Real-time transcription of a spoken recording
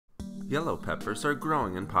Yellow peppers are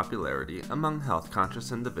growing in popularity among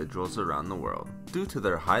health-conscious individuals around the world due to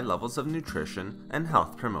their high levels of nutrition and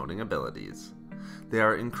health-promoting abilities. They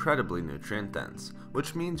are incredibly nutrient-dense,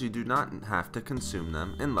 which means you do not have to consume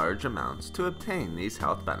them in large amounts to obtain these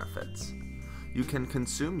health benefits. You can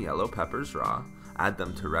consume yellow peppers raw, add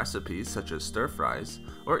them to recipes such as stir-fries,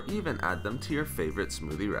 or even add them to your favorite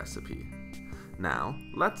smoothie recipe. Now,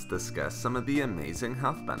 let's discuss some of the amazing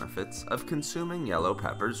health benefits of consuming yellow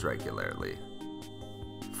peppers regularly.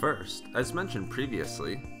 First, as mentioned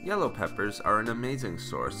previously, yellow peppers are an amazing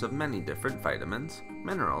source of many different vitamins,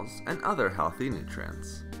 minerals, and other healthy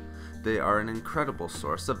nutrients. They are an incredible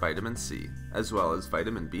source of vitamin C, as well as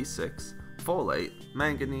vitamin B6, folate,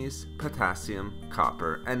 manganese, potassium,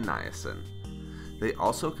 copper, and niacin. They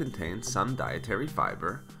also contain some dietary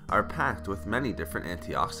fiber, are packed with many different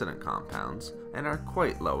antioxidant compounds, and are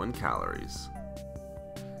quite low in calories.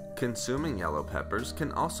 Consuming yellow peppers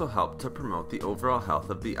can also help to promote the overall health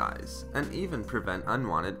of the eyes, and even prevent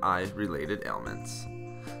unwanted eye-related ailments.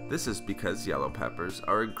 This is because yellow peppers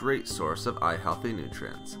are a great source of eye-healthy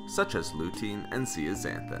nutrients, such as lutein and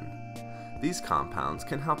zeaxanthin. These compounds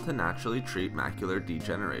can help to naturally treat macular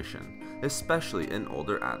degeneration, especially in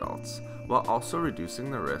older adults, while also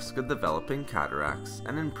reducing the risk of developing cataracts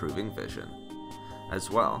and improving vision. As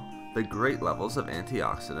well, the great levels of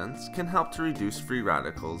antioxidants can help to reduce free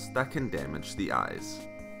radicals that can damage the eyes.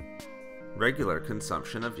 Regular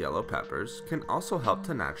consumption of yellow peppers can also help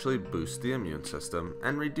to naturally boost the immune system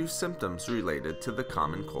and reduce symptoms related to the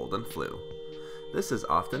common cold and flu. This is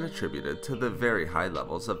often attributed to the very high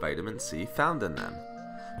levels of vitamin C found in them.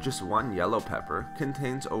 Just one yellow pepper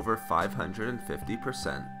contains over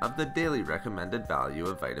 550% of the daily recommended value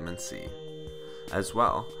of vitamin C. As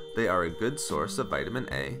well, they are a good source of vitamin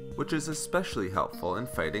A, which is especially helpful in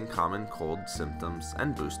fighting common cold symptoms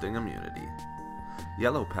and boosting immunity.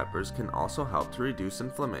 Yellow peppers can also help to reduce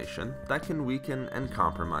inflammation that can weaken and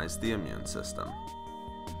compromise the immune system.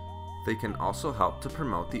 They can also help to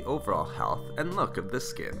promote the overall health and look of the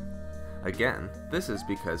skin. Again, this is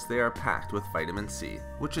because they are packed with vitamin C,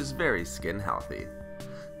 which is very skin healthy.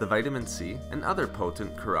 The vitamin C and other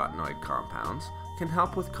potent carotenoid compounds can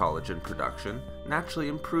help with collagen production, naturally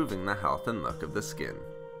improving the health and look of the skin.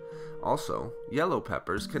 Also, yellow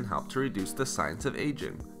peppers can help to reduce the signs of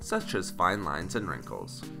aging, such as fine lines and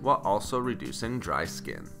wrinkles, while also reducing dry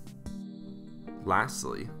skin.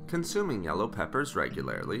 Lastly, consuming yellow peppers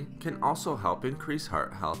regularly can also help increase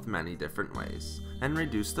heart health many different ways, and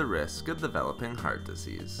reduce the risk of developing heart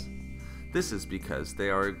disease. This is because they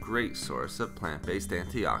are a great source of plant-based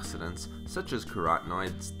antioxidants such as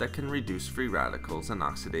carotenoids that can reduce free radicals and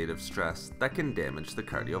oxidative stress that can damage the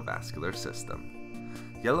cardiovascular system.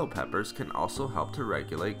 Yellow peppers can also help to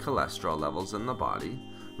regulate cholesterol levels in the body,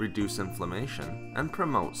 reduce inflammation, and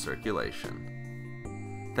promote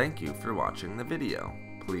circulation. Thank you for watching the video.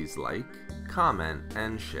 Please like, comment,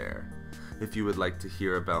 and share. If you would like to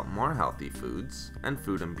hear about more healthy foods and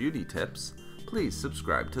food and beauty tips, please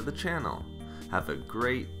subscribe to the channel. Have a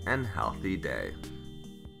great and healthy day.